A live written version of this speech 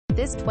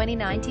This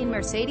 2019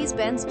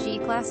 Mercedes-Benz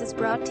G-Class is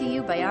brought to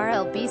you by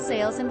RLB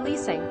Sales and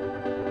Leasing.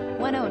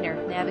 One owner,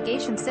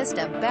 navigation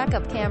system,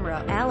 backup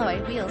camera,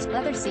 alloy wheels,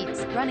 leather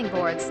seats, running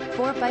boards,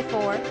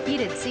 4x4,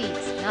 heated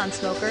seats,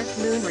 non-smoker,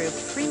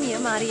 moonroof,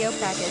 premium audio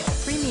package,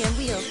 premium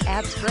wheels,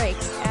 ABS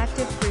brakes,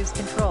 active cruise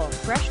control,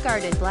 brush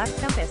guarded black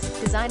compass,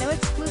 Designo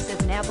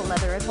exclusive Nappa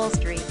leather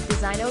upholstery,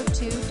 Designo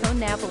two-tone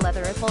Nappa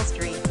leather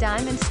upholstery,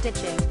 diamond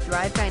stitching,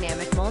 drive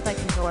dynamic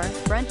multi-contour,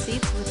 front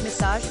seats with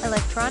massage,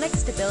 electronic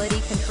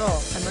stability control,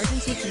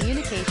 emergency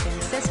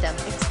communication system,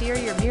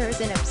 exterior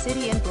mirrors in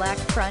obsidian black,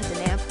 front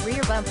and amp,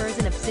 rear bumpers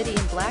in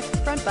obsidian black,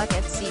 front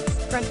bucket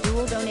seats, front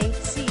dual donate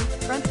seat,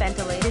 front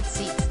ventilated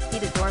seats,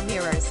 heated door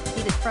mirrors,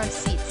 heated front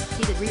seats,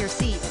 heated rear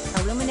seats,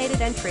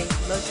 illuminated entry,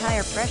 low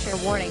tire pressure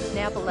warning,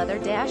 Nappa leather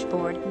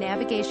dashboard,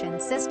 navigation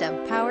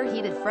system, power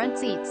heated front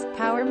seats,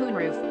 power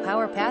moonroof,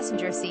 power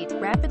passenger seat,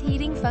 rapid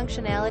heating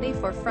functionality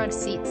for front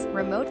seats,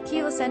 remote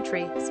keyless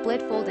entry,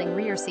 split folding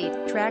rear seat,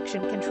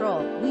 traction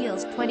control,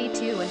 wheels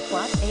 22 and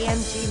quad,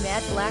 AMG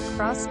matte black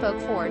cross-spoke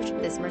forged.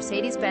 This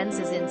Mercedes-Benz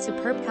is in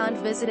superb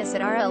condition. Visit us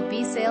at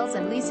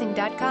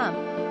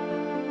rlbsalesandleasing.com.